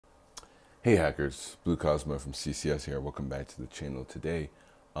Hey hackers, Blue Cosmo from CCS here. Welcome back to the channel today.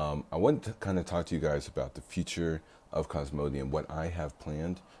 I wanted to kind of talk to you guys about the future of Cosmodium, what I have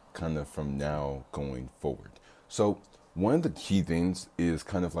planned kind of from now going forward. So one of the key things is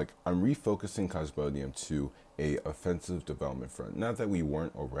kind of like I'm refocusing Cosmodium to a offensive development front. Not that we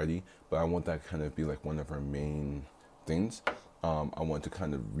weren't already, but I want that kind of be like one of our main things. I want to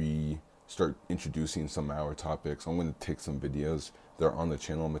kind of start introducing some of our topics. I'm going to take some videos that are on the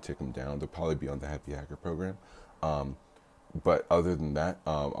channel. I'm going to take them down. They'll probably be on the Happy Hacker program. But other than that,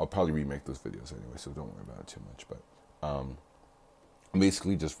 I'll probably remake those videos anyway, so don't worry about it too much. But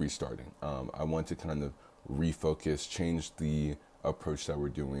basically just restarting. I want to kind of refocus, change the approach that we're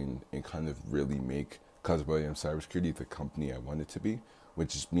doing, and kind of really make Cosmodium Cybersecurity the company I want it to be,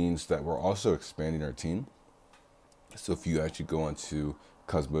 which means that we're also expanding our team. So if you actually go onto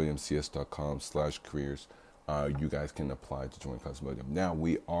cosmodiumcs.com/careers, you guys can apply to join Cosmodium. Now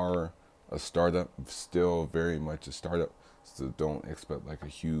we are a startup, still very much a startup, so don't expect like a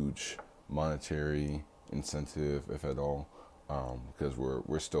huge monetary incentive, if at all, because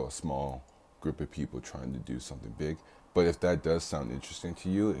we're still a small group of people trying to do something big. But if that does sound interesting to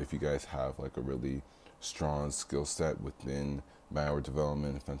you, if you guys have like a really strong skill set within malware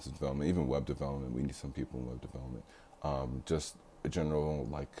development, offensive development, even web development, we need some people in web development, just a general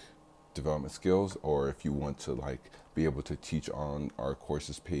like development skills, or if you want to like be able to teach on our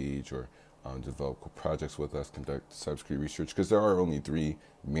courses page, or develop projects with us, conduct cybersecurity research, because there are only three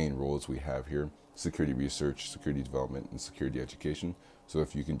main roles we have here: security research, security development, and security education. So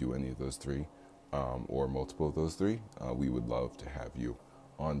if you can do any of those three, or multiple of those three, we would love to have you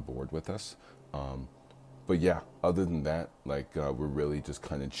on board with us. But yeah, other than that, like we're really just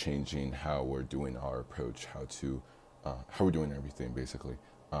kind of changing how we're doing our approach, how we're doing everything basically.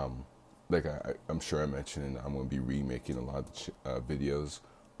 Like I'm sure I mentioned, I'm going to be remaking a lot of the videos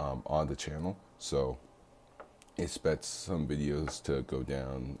on the channel. So expect some videos to go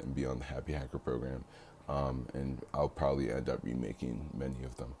down and be on the Happy Hacker program. And I'll probably end up remaking many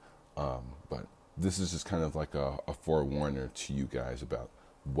of them. But this is just kind of like a forewarner to you guys about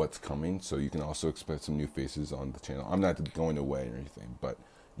what's coming. So you can also expect some new faces on the channel. I'm not going away or anything, but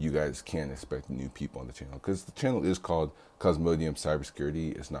you guys can expect new people on the channel, because the channel is called Cosmodium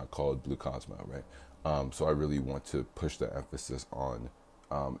Cybersecurity. It's not called Blue Cosmo, right? So I really want to push the emphasis on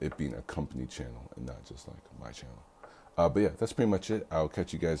it being a company channel and not just like my channel. But yeah, that's pretty much it. I'll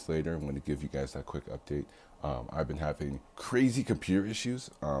catch you guys later. I'm going to give you guys that quick update. I've been having crazy computer issues.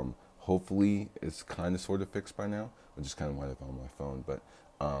 Hopefully it's kind of sort of fixed by now. I just kind of wanted it on my phone, but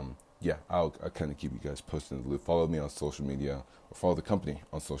yeah, I'll kind of keep you guys posted in the loop. Follow me on social media, or follow the company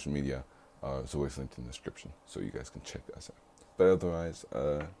on social media. It's always linked in the description, so you guys can check us out. But otherwise,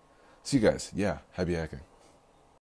 see you guys. Yeah, happy hacking.